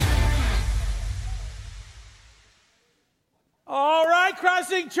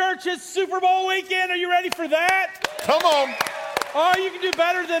Crossing Church, it's Super Bowl weekend. Are you ready for that? Come on. Oh, you can do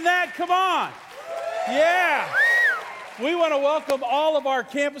better than that. Come on. Yeah. We want to welcome all of our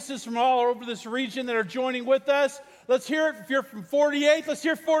campuses from all over this region that are joining with us. Let's hear it. If you're from 48th, let's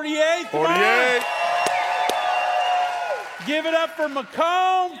hear 48th. 48. Give it up for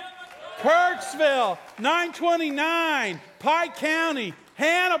Macomb, Kirksville, 929, Pike County,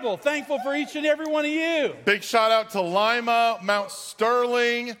 Hannibal. Thankful for each and every one of you. Big shout out to Lima, Mount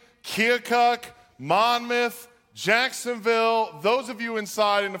Sterling, Keokuk, Monmouth, Jacksonville, those of you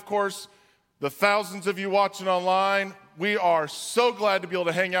inside, and of course, the thousands of you watching online. We are so glad to be able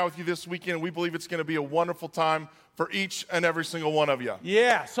to hang out with you this weekend. We believe it's going to be a wonderful time for each and every single one of you.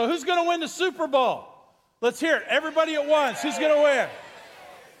 Yeah, so who's going to win the Super Bowl? Let's hear it. Everybody at once. Who's going to win?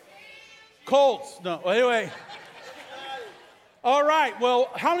 Colts. No, anyway. All right, well,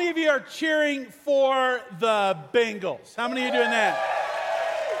 how many of you are cheering for the Bengals? How many of you are doing that?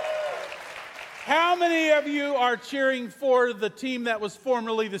 How many of you are cheering for the team that was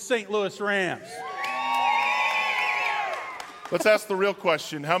formerly the St. Louis Rams? Let's ask the real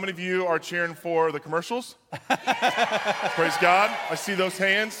question. How many of you are cheering for the commercials? Praise God. I see those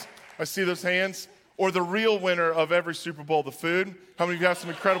hands. I see those hands. Or the real winner of every Super Bowl, the food. How many of you have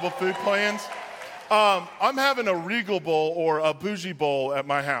some incredible food plans? I'm having a Regal Bowl or a Bougie Bowl at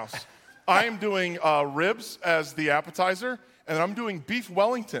my house. I am doing ribs as the appetizer, and I'm doing beef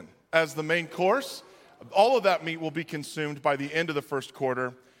Wellington as the main course. All of that meat will be consumed by the end of the first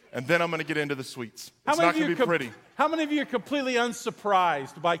quarter, and then I'm going to get into the sweets. It's not going to be pretty. How many of you are completely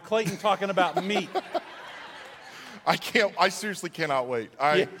unsurprised by Clayton talking about meat? I seriously cannot wait.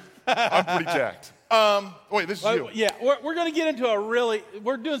 I'm pretty jacked. Wait, this is you. Yeah, we're going to get into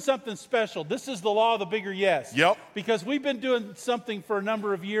we're doing something special. This is the law of the bigger yes. Yep. Because we've been doing something for a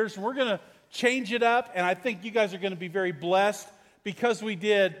number of years, and we're going to change it up, and I think you guys are going to be very blessed because we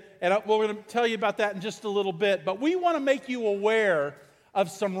did, and we're going to tell you about that in just a little bit. But we want to make you aware of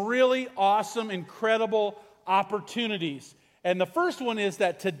some really awesome, incredible opportunities. And the first one is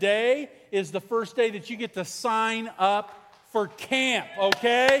that today is the first day that you get to sign up for camp,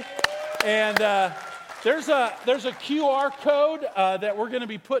 okay? And there's a QR code that we're going to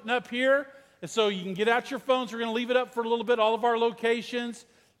be putting up here. And so you can get out your phones. We're going to leave it up for a little bit, all of our locations.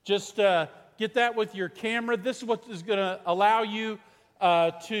 Just get that with your camera. This is what is going to allow you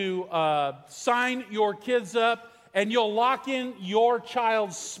to sign your kids up, and you'll lock in your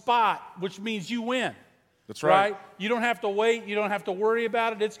child's spot, which means you win. That's right. You don't have to wait. You don't have to worry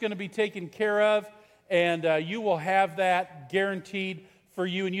about it. It's going to be taken care of, and you will have that guaranteed for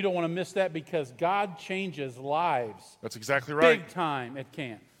you, and you don't want to miss that because God changes lives. That's exactly right. Big time at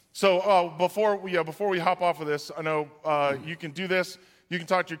camp. So before we hop off of this, I know you can do this. You can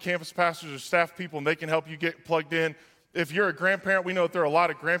talk to your campus pastors or staff people, and they can help you get plugged in. If you're a grandparent, we know that there are a lot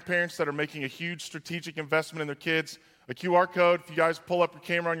of grandparents that are making a huge strategic investment in their kids. A QR code, if you guys pull up your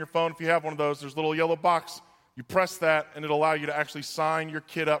camera on your phone, if you have one of those, there's a little yellow box. You press that, and it'll allow you to actually sign your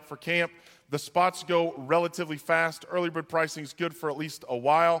kid up for camp. The spots go relatively fast. Early bird pricing is good for at least a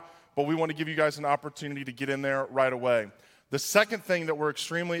while, but we want to give you guys an opportunity to get in there right away. The second thing that we're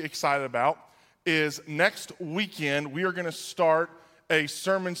extremely excited about is next weekend we are going to start a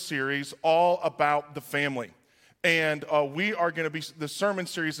sermon series all about the family. And the sermon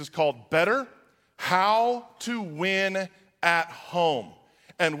series is called Better, How to Win at Home.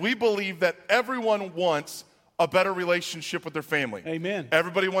 And we believe that everyone wants a better relationship with their family. Amen.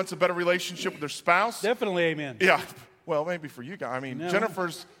 Everybody wants a better relationship with their spouse. Definitely amen. Yeah. Well, maybe for you guys. I mean, No.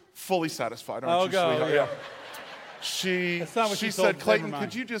 Jennifer's fully satisfied, aren't you, God, sweetheart? yeah. She told said, us. Clayton, Never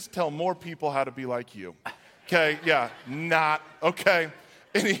mind. could you just tell more people how to be like you? Okay, yeah, not. Okay.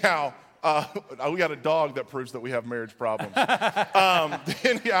 Anyhow, we got a dog that proves that we have marriage problems.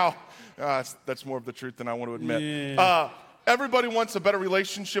 Anyhow, that's more of the truth than I want to admit. Yeah. Everybody wants a better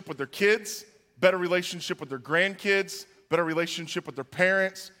relationship with their kids, better relationship with their grandkids, better relationship with their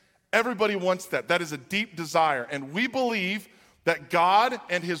parents. Everybody wants that. That is a deep desire. And we believe that God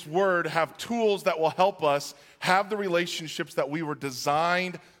and His Word have tools that will help us have the relationships that we were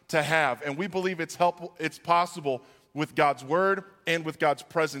designed to have. And we believe it's possible with God's Word and with God's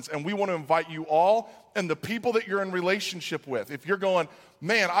presence. And we want to invite you all and the people that you're in relationship with. If you're going,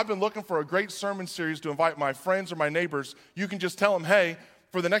 man, I've been looking for a great sermon series to invite my friends or my neighbors, you can just tell them, hey,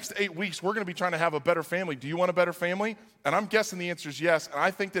 for the next 8 weeks, we're going to be trying to have a better family. Do you want a better family? And I'm guessing the answer is yes. And I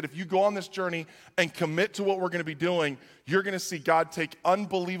think that if you go on this journey and commit to what we're going to be doing, you're going to see God take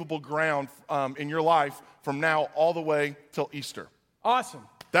unbelievable ground in your life from now all the way till Easter. Awesome.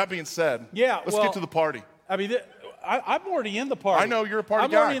 That being said, let's get to the party. I mean, I'm already in the party. I know you're a party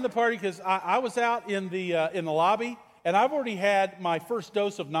guy. I'm already in the party because I was out in the lobby, And I've already had my first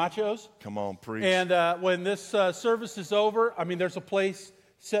dose of nachos. Come on, preach. And when this service is over, I mean, there's a place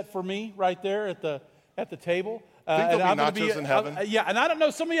set for me right there at the table. Think there'll and be I'm nachos in heaven? Yeah, and I don't know,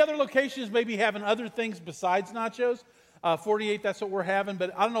 some of the other locations may be having other things besides nachos. 48, that's what we're having,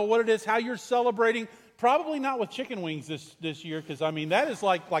 but I don't know what it is, how you're celebrating. Probably not with chicken wings this year, because, I mean, that is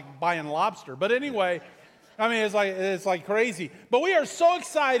like buying lobster. But anyway, I mean, it's like crazy. But we are so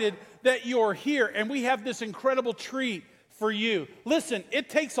excited that you're here, and we have this incredible treat for you. Listen, it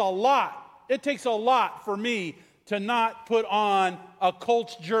takes a lot. It takes a lot for me to not put on a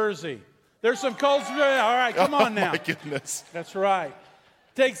Colts jersey. There's some Colts. All right, come on now. Oh, my goodness. That's right.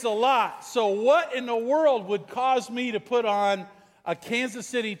 Takes a lot. So what in the world would cause me to put on a Kansas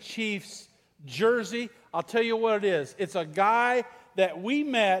City Chiefs jersey? I'll tell you what it is. It's a guy that we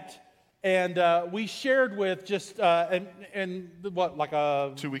met and we shared with just like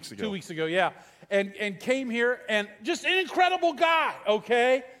 2 weeks ago. 2 weeks ago, yeah. And came here, and just an incredible guy,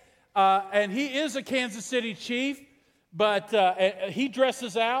 okay? And he is a Kansas City Chief, but he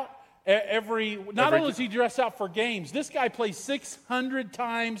dresses out. Not only does he dress out for games, this guy plays 600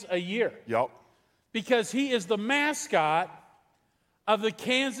 times a year. Yep. Because he is the mascot of the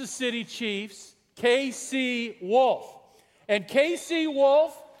Kansas City Chiefs, KC Wolf. And KC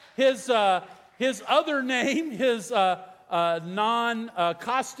Wolf, his other name, his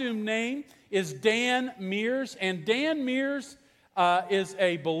non-costume name is Dan Mears. And Dan Mears is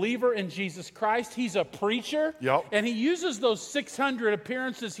a believer in Jesus Christ. He's a preacher. Yep. And he uses those 600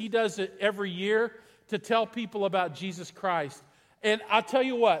 appearances he does every year to tell people about Jesus Christ. And I'll tell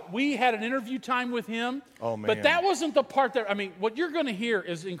you what, we had an interview time with him. Oh, man. But that wasn't the part that, I mean, what you're going to hear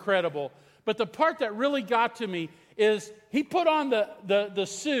is incredible. But the part that really got to me is he put on the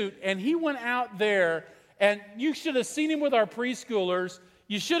suit and he went out there, and you should have seen him with our preschoolers.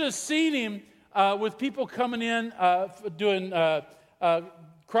 You should have seen him with people coming in, doing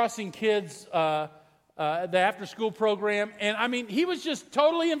Crossing Kids, the after-school program. And, I mean, he was just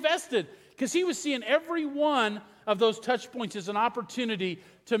totally invested because he was seeing every one of those touch points as an opportunity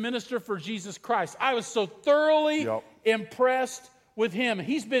to minister for Jesus Christ. I was so thoroughly impressed with him.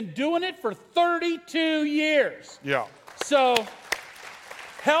 He's been doing it for 32 years. Yeah. So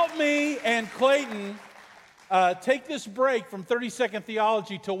help me and Clayton take this break from 30-Second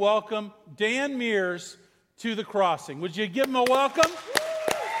Theology to welcome Dan Mears to the Crossing. Would you give him a welcome?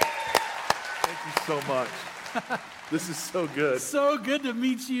 Thank you so much. This is so good. So good to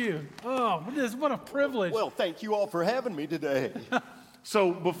meet you. Oh, what a privilege. Well, thank you all for having me today.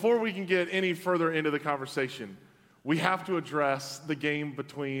 So before we can get any further into the conversation, we have to address the game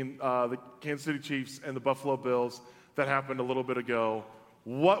between the Kansas City Chiefs and the Buffalo Bills that happened a little bit ago.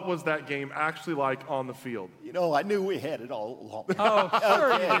 What was that game actually like on the field? You know, I knew we had it all along. Oh,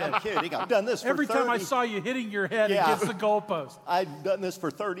 sure. Okay, I'm kidding. I've done this for Every time I saw you hitting your head against the goalpost. I've done this for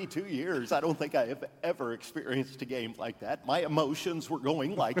 32 years. I don't think I have ever experienced a game like that. My emotions were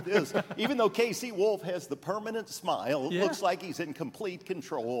going like this. Even though KC Wolf has the permanent smile, it looks like he's in complete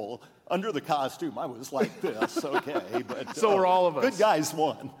control. Under the costume, I was like this, okay. But So were all of us. Good guys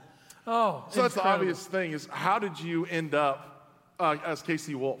won. Oh, So that's the incredible. obvious thing is, how did you end up as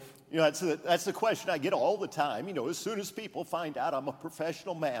KC Wolf? You know, that's the question I get all the time. You know, as soon as people find out I'm a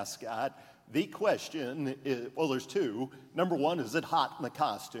professional mascot, the question is, well, there's two. Number one, is it hot in the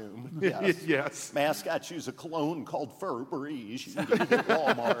costume? Yes. Yes. Mascots use a cologne called Febreze. You can get it at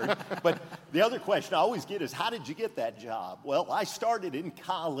Walmart. But the other question I always get is, how did you get that job? Well, I started in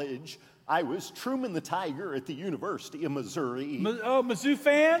college. I was Truman the Tiger at the University of Missouri. Mizzou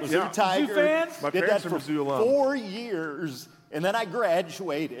fans? Mizzou Tiger. Mizzou fans? My Did parents that are for Mizzou alum. 4 years. And then I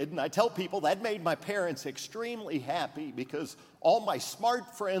graduated, and I tell people that made my parents extremely happy because all my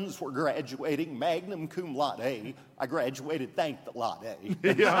smart friends were graduating magna cum laude. I graduated, thank the laude.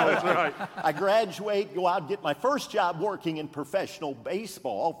 Yeah, that's right. I graduate, go out, get my first job working in professional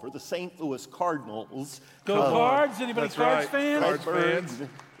baseball for the St. Louis Cardinals. Go Cards? Anybody That's Cards right. fans? Cards Bird. fans.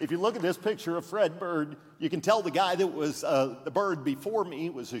 If you look at this picture of Fred Bird, you can tell the guy that was the Bird before me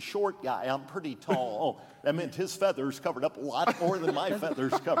was a short guy. I'm pretty tall. That meant his feathers covered up a lot more than my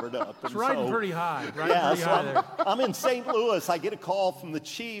feathers covered up. It's riding pretty high. Yeah, Pretty high there. I'm in St. Louis. I get a call from the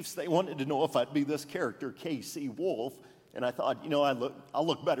Chiefs. They wanted to know if I'd be this character, KC Wolf. And I thought, you know, I'll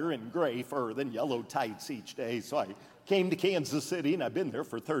look better in gray fur than yellow tights each day. So I came to Kansas City, and I've been there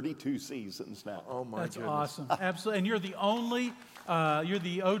for 32 seasons now. Oh, my That's goodness. awesome. Absolutely. And you're the only, you're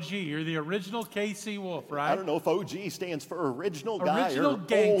the OG. You're the original KC Wolf, right? I don't know if OG stands for original guy Original or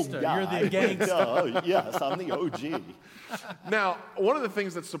gangster. old guy. You're the gangster. Yes, I'm the OG. Now, one of the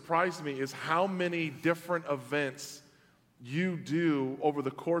things that surprised me is how many different events you do over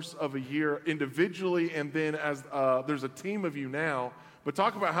the course of a year individually, and then as there's a team of you now. But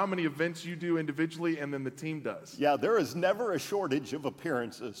talk about how many events you do individually and then the team does. Yeah, there is never a shortage of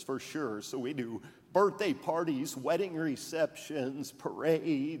appearances for sure. So we do birthday parties, wedding receptions,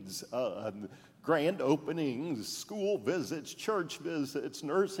 parades, grand openings, school visits, church visits,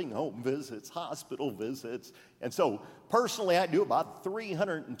 nursing home visits, hospital visits. And so personally, I do about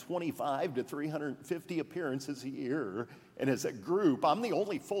 325 to 350 appearances a year. And as a group, I'm the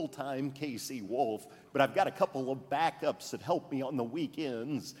only full-time KC Wolf, but I've got a couple of backups that help me on the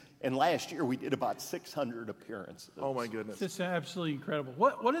weekends. And last year we did about 600 appearances. Oh my goodness. It's absolutely incredible.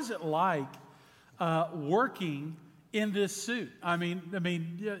 What is it like working in this suit? I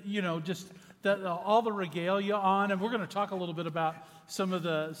mean, you know, just all the regalia on, and we're going to talk a little bit about some of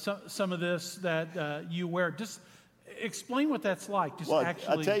this that you wear. Just explain what that's like.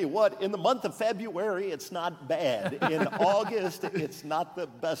 I'll tell you what, in the month of February, it's not bad. In August, it's not the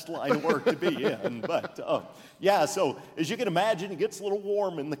best line of work to be in. But yeah, so as you can imagine, it gets a little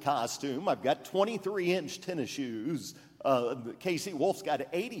warm in the costume. I've got 23-inch tennis shoes. KC Wolf's got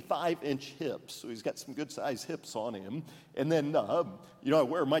 85-inch hips, so he's got some good-sized hips on him. And then, you know, I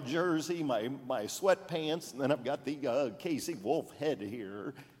wear my jersey, my sweatpants, and then I've got the KC Wolf head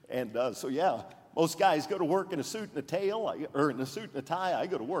here. And so, yeah, most guys go to work in a suit and a tail, or in a suit and a tie. I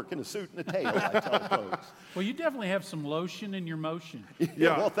go to work in a suit and a tail, I tell folks. Well, you definitely have some lotion in your motion.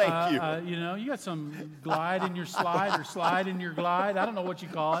 Yeah, well, thank you. You know, you got some glide in your slide or slide in your glide. I don't know what you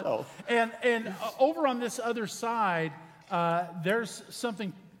call it. Oh. And over on this other side, there's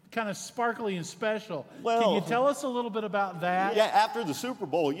something kind of sparkly and special. Well, can you tell us a little bit about that? Yeah, after the Super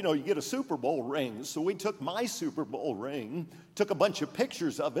Bowl, you know, you get a Super Bowl ring. So we took my Super Bowl ring, took a bunch of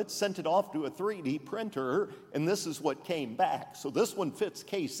pictures of it, sent it off to a 3D printer, and this is what came back. So this one fits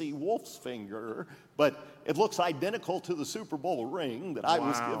KC Wolf's finger, but it looks identical to the Super Bowl ring that I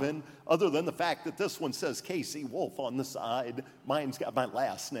was given, other than the fact that this one says KC Wolf on the side. Mine's got my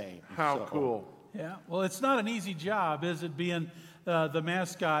last name. How cool. Yeah, well, it's not an easy job, is it, being the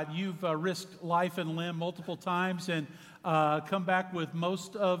mascot? You've risked life and limb multiple times and come back with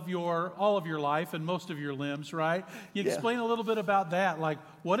all of your life and most of your limbs, right? You explain a little bit about that. Like,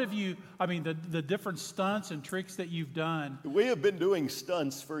 what have you, the different stunts and tricks that you've done. We have been doing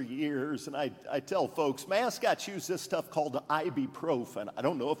stunts for years, and I tell folks, mascots use this stuff called ibuprofen. I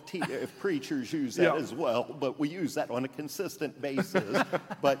don't know if preachers use that as well, but we use that on a consistent basis.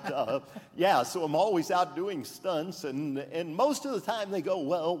 But yeah, so I'm always out doing stunts, and most of the time they go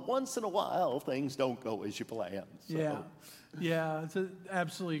well. Once in a while, things don't go as you planned. So. Yeah, it's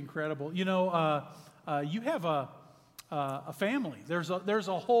absolutely incredible. You know, you have a family. There's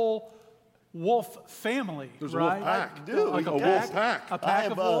a whole wolf family, There's right? a wolf pack. I do. Like a wolf pack. A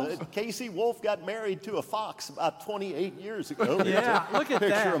pack of wolves? KC Wolf got married to a fox about 28 years ago. Yeah, look at picture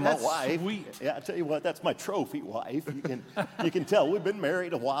that. of my That's wife. sweet. Yeah, I tell you what, that's my trophy wife. You can tell we've been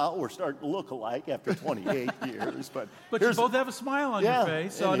married a while. We're starting to look alike after 28 years. But you both have a smile on your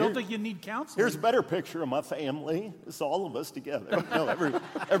face, so I don't here- think you need counseling. Here's a better picture of my family. It's all of us together. No,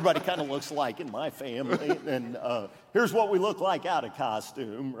 everybody kind of looks alike in my family. And here's what we look like out of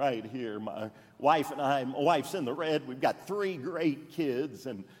costume right here. My wife and I, my wife's in the red. We've got 3 great kids,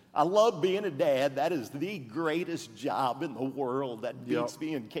 and I love being a dad. That is the greatest job in the world. That beats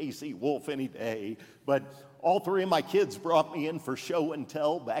being KC Wolf any day. But all 3 of my kids brought me in for show and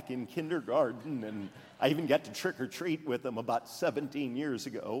tell back in kindergarten, and I even got to trick or treat with them about 17 years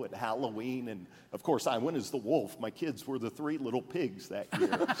ago at Halloween. And of course, I went as the wolf. My kids were the 3 little pigs that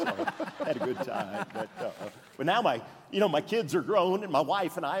year, so I had a good time. But now my kids are grown, and my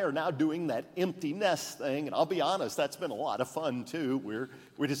wife and I are now doing that empty nest thing. And I'll be honest, that's been a lot of fun too.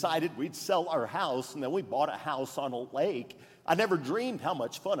 We decided we'd sell our house, and then we bought a house on a lake. I never dreamed how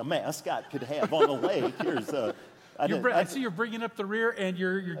much fun a mascot could have on a lake. I see you're bringing up the rear, and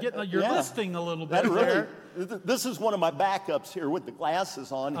you're listing a little bit there. This is one of my backups here with the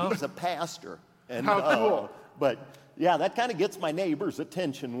glasses on. He's a pastor. And, How cool. But yeah, that kind of gets my neighbor's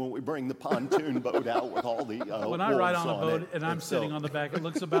attention when we bring the pontoon boat out with all the when I ride on a boat it. and I'm sitting on the back, it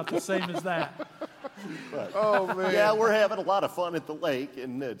looks about the same as that. But, Oh man. yeah, we're having a lot of fun at the lake,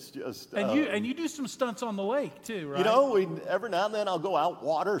 and it's just. And you do some stunts on the lake too, right? You know, every now and then I'll go out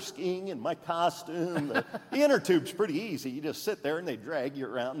water skiing in my costume. The inner tube's pretty easy. You just sit there and they drag you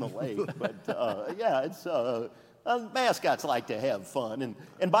around the lake. But yeah, it's. Mascots like to have fun.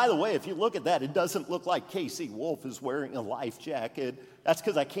 And by the way, if you look at that, it doesn't look like KC Wolf is wearing a life jacket. That's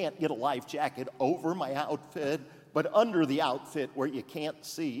because I can't get a life jacket over my outfit. But under the outfit where you can't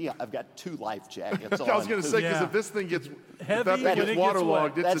see, I've got 2 life jackets on. I was going to say, because Yeah. if this thing gets, Heavy if that when thing it gets gets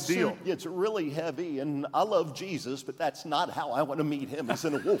waterlogged, wet. it's a deal. suit gets really heavy, and I love Jesus, but that's not how I want to meet him, is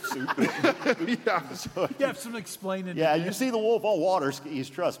in a wolf suit. Yeah. So, You have some explaining yeah, to do. you see the wolf on water skis,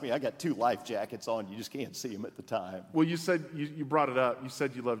 trust me, I got 2 life jackets on. You just can't see him at the time. Well, you said, you brought it up. You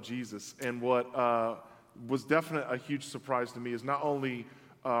said you love Jesus. And what was definitely a huge surprise to me is not only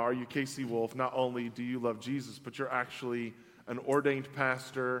are you Casey Wolf, not only do you love Jesus, but you're actually an ordained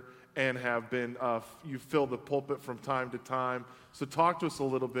pastor and have been, you fill the pulpit from time to time. So talk to us a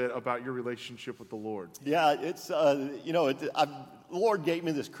little bit about your relationship with the Lord. Yeah, it's, the Lord gave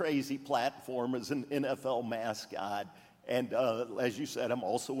me this crazy platform as an NFL mascot. And as you said, I'm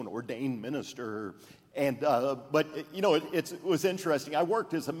also an ordained minister. And but it was interesting. I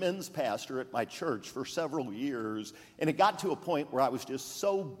worked as a men's pastor at my church for several years, and it got to a point where I was just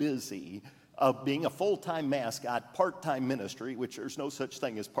so busy of being a full-time mascot, part-time ministry, which there's no such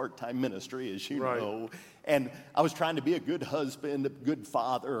thing as part-time ministry, as you know. And I was trying to be a good husband, a good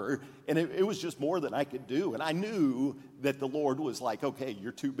father, and it was just more than I could do. And I knew that the Lord was like, okay,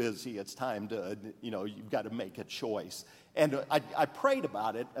 you're too busy. It's time to, you've got to make a choice. And I prayed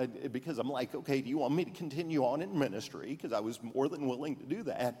about it because I'm like, okay, do you want me to continue on in ministry? Because I was more than willing to do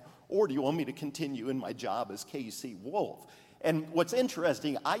that. Or do you want me to continue in my job as KC Wolf? And what's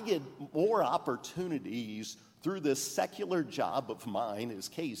interesting, I get more opportunities through this secular job of mine as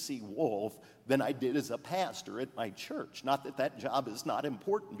KC Wolf than I did as a pastor at my church. Not that that job is not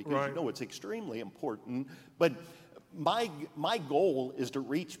important, because it's extremely important, but my goal is to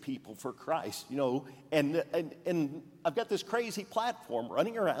reach people for Christ, and I've got this crazy platform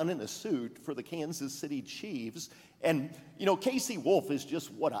running around in a suit for the Kansas City Chiefs, and KC Wolf is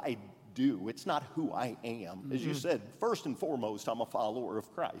just what I do. It's not who I am. As you said, first and foremost, I'm a follower of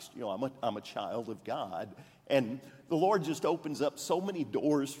Christ. I'm a child of God, and the Lord just opens up so many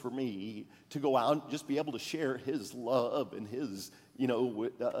doors for me to go out and just be able to share His love and His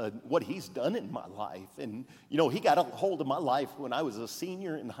what He's done in my life. And, He got a hold of my life when I was a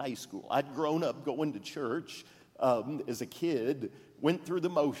senior in high school. I'd grown up going to church as a kid, went through the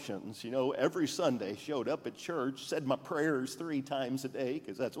motions, every Sunday, showed up at church, said my prayers 3 times a day,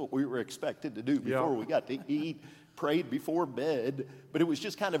 because that's what we were expected to do before we got to eat, prayed before bed, but it was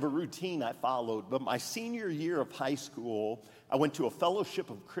just kind of a routine I followed. But my senior year of high school, I went to a Fellowship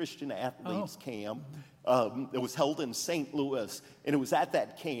of Christian Athletes camp. It was held in St. Louis, and it was at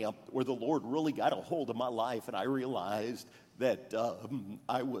that camp where the Lord really got a hold of my life, and I realized that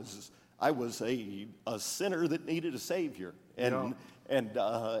I was a sinner that needed a Savior. And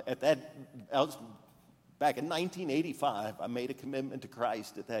at that, I was back in 1985, I made a commitment to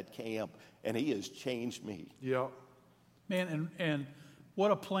Christ at that camp, and He has changed me. Yeah. Man, and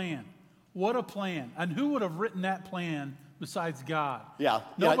what a plan. What a plan. And who would have written that plan besides God? Yeah,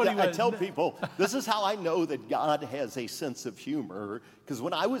 Nobody I tell people, this is how I know that God has a sense of humor, because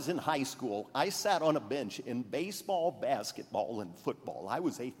when I was in high school, I sat on a bench in baseball, basketball, and football. I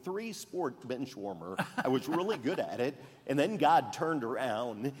was a 3-sport bench warmer. I was really good at it, and then God turned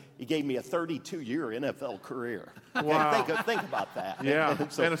around. He gave me a 32-year NFL career. Wow. And think about that. Yeah,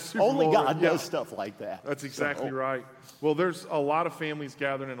 So and a Super only Bowl God ring. does stuff like that. That's exactly right. Well, there's a lot of families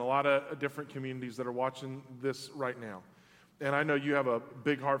gathering in a lot of different communities that are watching this right now. And I know you have a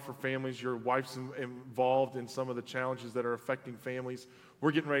big heart for families. Your wife's involved in some of the challenges that are affecting families.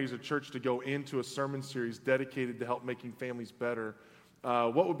 We're getting ready as a church to go into a sermon series dedicated to help making families better.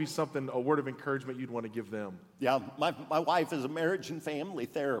 What would be a word of encouragement you'd want to give them? Yeah, my wife is a marriage and family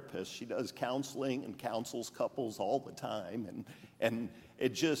therapist. She does counseling and counsels couples all the time. And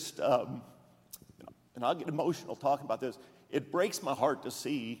it just, and I'll get emotional talking about this. It breaks my heart to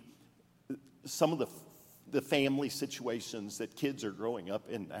see some of the family situations that kids are growing up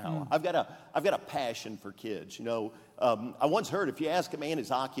in now. I've got a passion for kids. I once heard, if you ask a man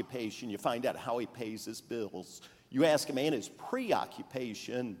his occupation, you find out how he pays his bills. You ask a man his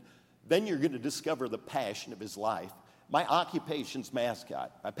preoccupation, then you're going to discover the passion of his life. My occupation's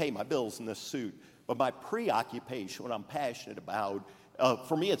mascot. I pay my bills in this suit. But my preoccupation, what I'm passionate about,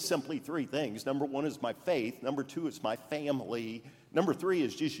 for me, it's simply 3 things. Number 1 is my faith. Number 2 is my family. Number 3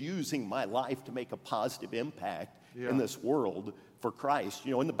 is just using my life to make a positive impact in this world for Christ.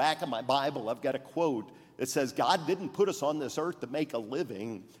 In the back of my Bible, I've got a quote that says, God didn't put us on this earth to make a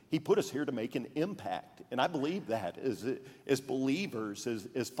living. He put us here to make an impact. And I believe that as believers,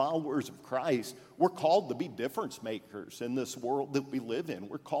 as followers of Christ, we're called to be difference makers in this world that we live in.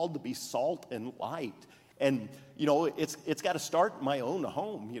 We're called to be salt and light. And, it's got to start in my own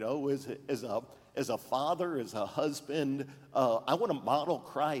home, as a father, as a husband. I want to model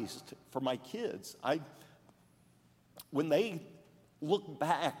Christ for my kids. when they look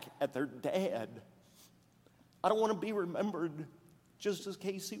back at their dad, I don't want to be remembered just as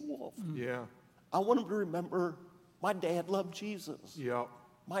Casey Wolf. Yeah. I want them to remember my dad loved Jesus. Yeah.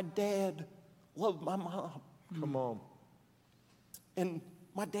 My dad loved my mom. Come on. And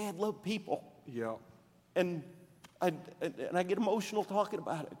my dad loved people. Yeah. And I get emotional talking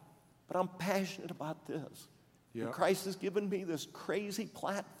about it, but I'm passionate about this. Yeah. And Christ has given me this crazy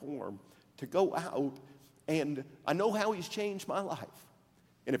platform to go out, and I know how he's changed my life.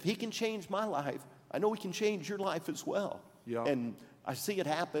 And if he can change my life, I know he can change your life as well. Yeah. And I see it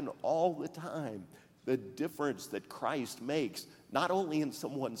happen all the time. The difference that Christ makes, not only in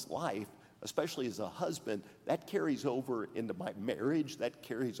someone's life, especially as a husband, that carries over into my marriage, that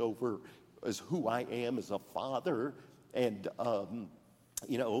carries over as who I am as a father, and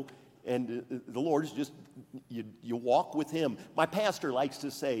and the Lord's just, you walk with him. My pastor likes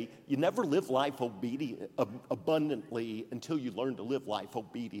to say, you never live life abundantly until you learn to live life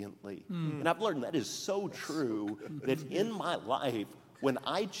obediently. And I've learned that is so true, that in my life, when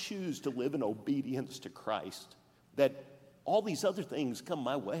I choose to live in obedience to Christ, that all these other things come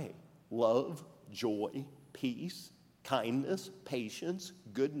my way. Love, joy, peace, kindness, patience,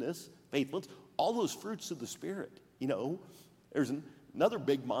 goodness, faithfulness, all those fruits of the Spirit. There's another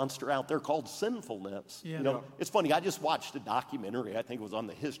big monster out there called sinfulness. Yeah. It's funny, I just watched a documentary, I think it was on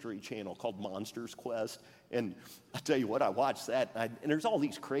the History Channel, called Monsters Quest. And I tell you what, I watched that, and there's all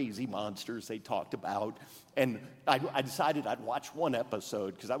these crazy monsters they talked about. And I decided I'd watch one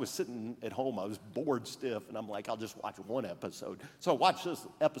episode, because I was sitting at home, I was bored stiff, and I'm like, I'll just watch one episode. So I watched this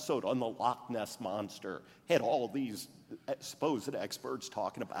episode on the Loch Ness Monster. Had all these supposed experts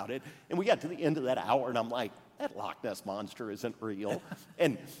talking about it. And we got to the end of that hour, and I'm like, that Loch Ness Monster isn't real.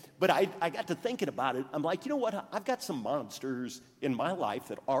 But I got to thinking about it. I'm like, you know what? I've got some monsters in my life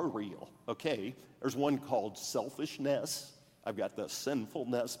that are real, okay? There's one called selfishness. I've got the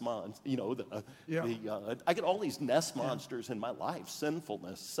sinfulness monster, I get all these nest monsters in my life: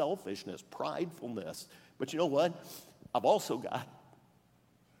 sinfulness, selfishness, pridefulness. But you know what? I've also got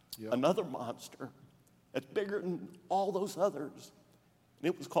another monster that's bigger than all those others. And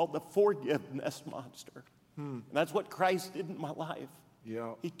it was called the forgiveness monster. And that's what Christ did in my life.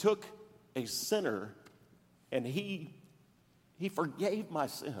 Yeah. He took a sinner and he forgave my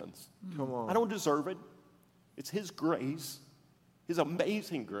sins. Come on. I don't deserve it. It's his grace, his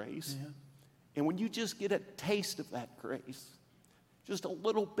amazing grace. Yeah. And when you just get a taste of that grace, just a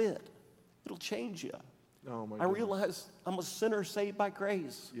little bit, it'll change you. Oh my I goodness. realize I'm a sinner saved by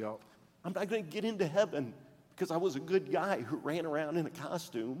grace. Yeah. I'm not going to get into heaven because I was a good guy who ran around in a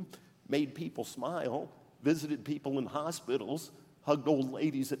costume, made people smile, visited people in hospitals, hugged old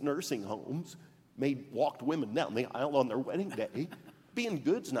ladies at nursing homes, walked women down the aisle on their wedding day. Being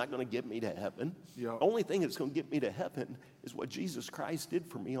good's not going to get me to heaven. Yeah. The only thing that's going to get me to heaven is what Jesus Christ did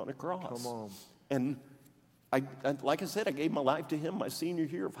for me on a cross. Come on. And I like I said, I gave my life to him my senior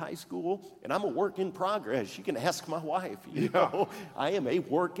year of high school, and I'm a work in progress. You can ask my wife, you know. I am a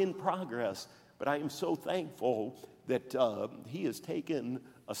work in progress, but I am so thankful that he has taken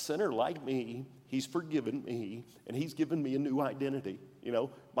a sinner like me, he's forgiven me, and he's given me a new identity.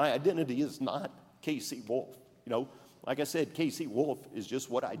 My identity is not Casey Wolf. Like I said, Casey Wolf is just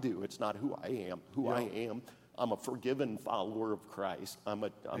what I do. It's not who I am. I am, I'm a forgiven follower of Christ. I'm a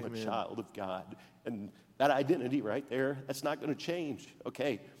child of God. And that identity right there, that's not going to change.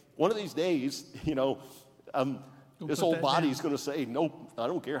 Okay, one of these days, this old body's going to say, nope, I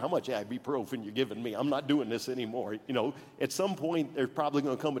don't care how much ibuprofen you're giving me. I'm not doing this anymore. At some point, there's probably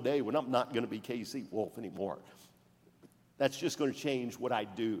going to come a day when I'm not going to be Casey Wolf anymore. That's just going to change what I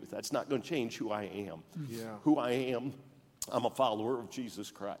do. That's not going to change who I am. Yeah. Who I am, I'm a follower of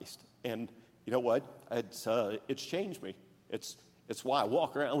Jesus Christ. And you know what? It's changed me. It's why I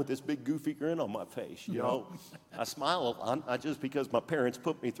walk around with this big goofy grin on my face. I smile not just because my parents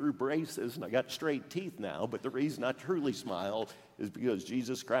put me through braces and I got straight teeth now, but the reason I truly smile is because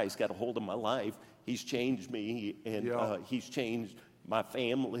Jesus Christ got a hold of my life. He's changed me, and he's changed my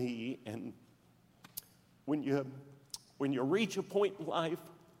family. And when you reach a point in life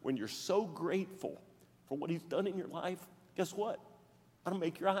when you're so grateful for what he's done in your life, guess what? That'll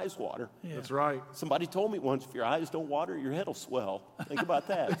make your eyes water. Yeah. That's right. Somebody told me once, if your eyes don't water, your head will swell. Think about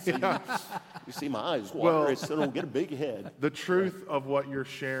that. So you see my eyes water, so it'll get a big head. The truth of what you're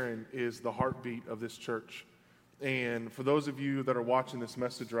sharing is the heartbeat of this church. And for those of you that are watching this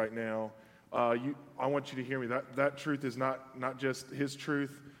message right now, I want you to hear me. That truth is not just his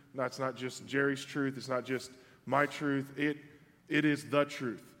truth. It's not just Jerry's truth. It's not just my truth. It is the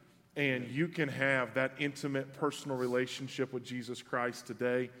truth. and you can have that intimate personal relationship with Jesus Christ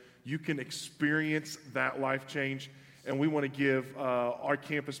today. You can experience that life change, and we want to give our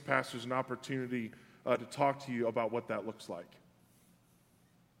campus pastors an opportunity to talk to you about what that looks like.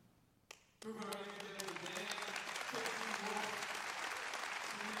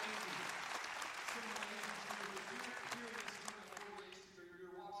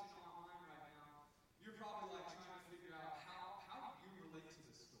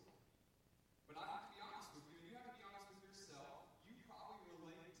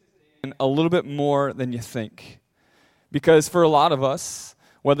 A little bit more than you think. Because for a lot of us,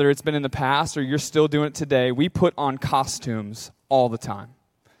 whether it's been in the past or you're still doing it today, we put on costumes all the time.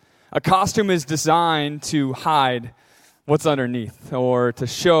 A costume is designed to hide what's underneath or to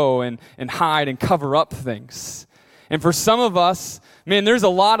show and hide and cover up things. And for some of us, man, there's a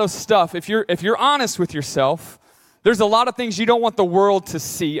lot of stuff. If you're honest with yourself, there's a lot of things you don't want the world to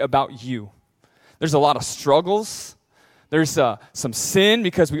see about you. There's a lot of struggles. There's some sin,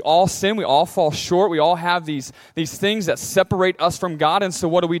 because we all sin, we all fall short, we all have these things that separate us from God. And so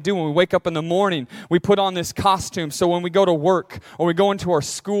what do? When we wake up in the morning, we put on this costume. So when we go to work, or we go into our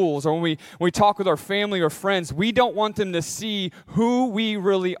schools, or when we talk with our family or friends, we don't want them to see who we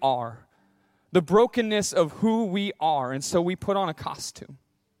really are, the brokenness of who we are. And so we put on a costume.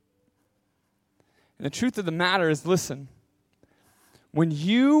 And the truth of the matter is, listen, when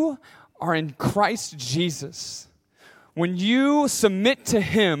you are in Christ Jesus, when you submit to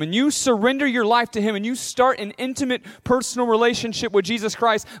Him and you surrender your life to Him and you start an intimate personal relationship with Jesus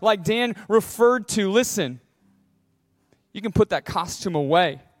Christ, like Dan referred to, listen, you can put that costume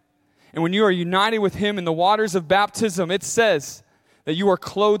away. And when you are united with Him in the waters of baptism, it says that you are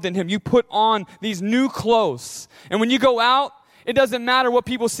clothed in Him. You put on these new clothes. And when you go out, it doesn't matter what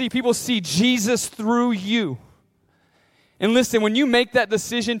people see. People see Jesus through you. And listen, when you make that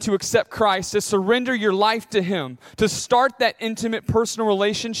decision to accept Christ, to surrender your life to Him, to start that intimate personal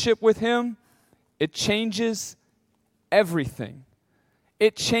relationship with Him, it changes everything.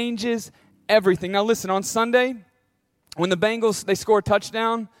 It changes everything. Now listen, on Sunday, when the Bengals, they score a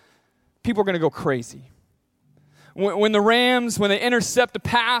touchdown, people are going to go crazy. When the Rams, when they intercept a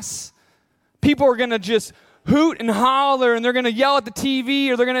pass, people are going to just hoot and holler, and they're going to yell at the TV,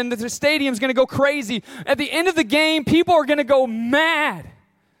 or the stadium's going to go crazy. At the end of the game, people are going to go mad.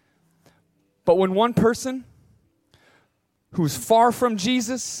 But when one person who's far from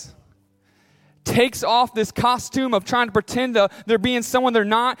Jesus takes off this costume of trying to pretend they're being someone they're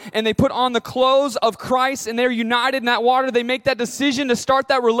not, and they put on the clothes of Christ, and they're united in that water, they make that decision to start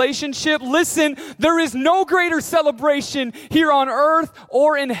that relationship. Listen, there is no greater celebration here on earth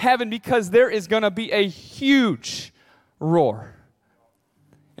or in heaven, because there is going to be a huge roar.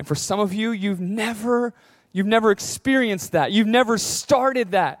 And for some of you, you've never experienced that. You've never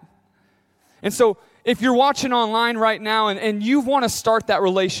started that. And so if you're watching online right now and you want to start that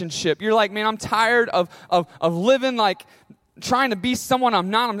relationship, you're like, man, I'm tired of living like trying to be someone I'm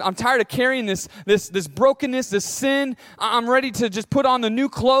not. I'm tired of carrying this brokenness, this sin. I'm ready to just put on the new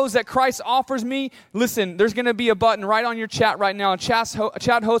clothes that Christ offers me. Listen, there's going to be a button right on your chat right now. A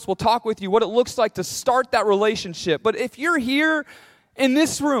chat host will talk with you what it looks like to start that relationship. But if you're here in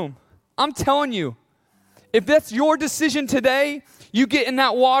this room, I'm telling you, if that's your decision today, you get in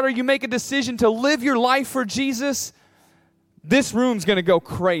that water, you make a decision to live your life for Jesus, this room's going to go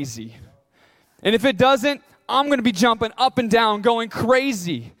crazy. And if it doesn't, I'm going to be jumping up and down, going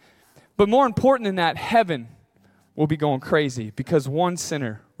crazy. But more important than that, heaven will be going crazy, because one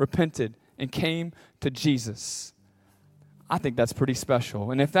sinner repented and came to Jesus. I think that's pretty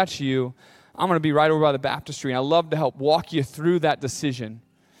special. And if that's you, I'm going to be right over by the baptistry, and I'd love to help walk you through that decision.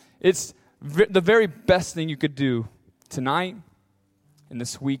 It's the very best thing you could do tonight and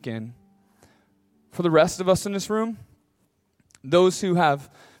this weekend. For the rest of us in this room, those who have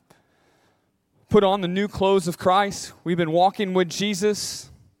put on the new clothes of Christ, we've been walking with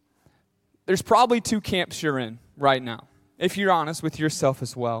Jesus, there's probably two camps you're in right now, if you're honest with yourself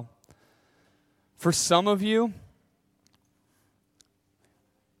as well. For some of you,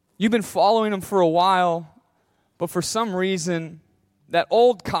 you've been following Him for a while, but for some reason, that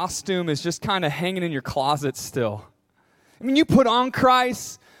old costume is just kind of hanging in your closet still. I mean, you put on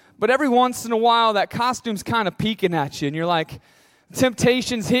Christ, but every once in a while, that costume's kind of peeking at you, and you're like,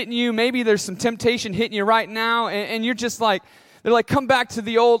 temptation's hitting you. Maybe there's some temptation hitting you right now, and you're just like, they're like, come back to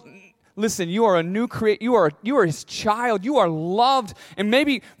the old. Listen, you are a new creator. You are His child. You are loved. And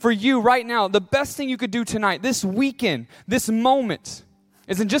maybe for you right now, the best thing you could do tonight, this weekend, this moment,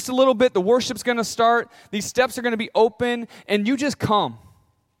 is in just a little bit, the worship's going to start. These steps are going to be open, and you just come.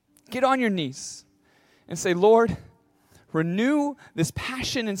 Get on your knees and say, Lord, renew this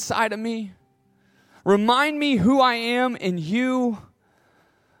passion inside of me. Remind me who I am in you.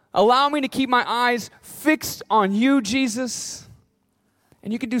 Allow me to keep my eyes fixed on you, Jesus.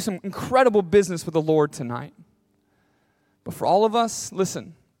 And you can do some incredible business with the Lord tonight. But for all of us,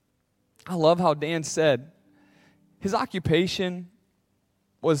 listen, I love how Dan said his occupation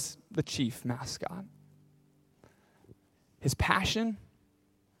was the chief mascot. His passion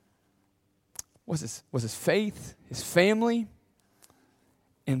was his faith, his family,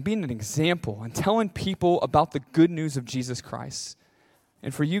 and being an example and telling people about the good news of Jesus Christ.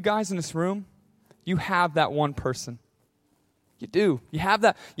 And for you guys in this room, you have that one person. You do. You have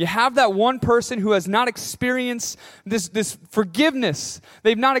that one person who has not experienced this forgiveness.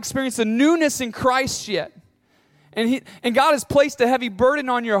 They've not experienced the newness in Christ yet. And God has placed a heavy burden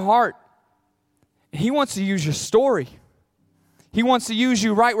on your heart. He wants to use your story. He wants to use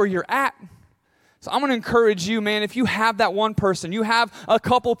you right where you're at. So I'm going to encourage you, man, if you have that one person, you have a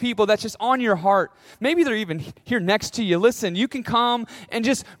couple people that's just on your heart, maybe they're even here next to you. Listen, you can come and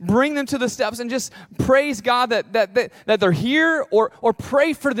just bring them to the steps and just praise God that they're here, or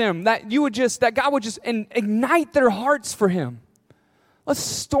pray for them, that God would just ignite their hearts for Him. Let's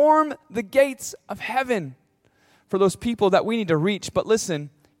storm the gates of heaven for those people that we need to reach. But listen,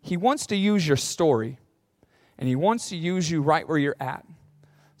 He wants to use your story, and He wants to use you right where you're at.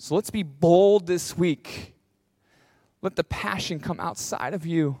 So let's be bold this week. Let the passion come outside of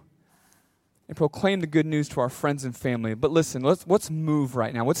you and proclaim the good news to our friends and family. But listen, let's move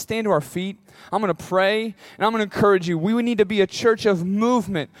right now. Let's stand to our feet. I'm going to pray, and I'm going to encourage you. We need to be a church of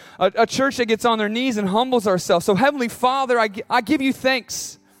movement, a church that gets on their knees and humbles ourselves. So Heavenly Father, I give you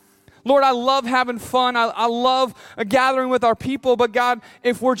thanks. Lord, I love having fun. I love gathering with our people. But God,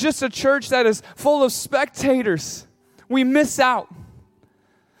 if we're just a church that is full of spectators, we miss out.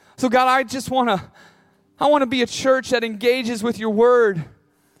 So God, I want to be a church that engages with your word,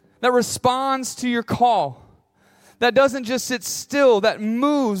 that responds to your call, that doesn't just sit still, that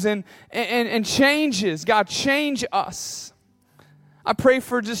moves and changes. God, change us. I pray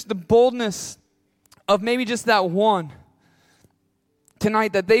for just the boldness of maybe just that one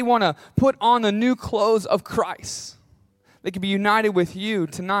tonight, that they want to put on the new clothes of Christ. They can be united with you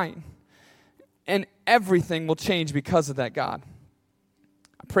tonight, and everything will change because of that, God.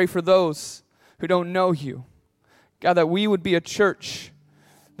 I pray for those who don't know you, God, that we would be a church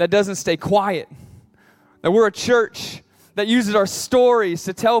that doesn't stay quiet, that we're a church that uses our stories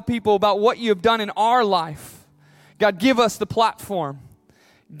to tell people about what you have done in our life. God, give us the platform.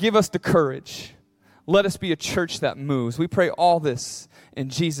 Give us the courage. Let us be a church that moves. We pray all this in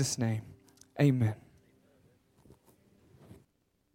Jesus' name. Amen.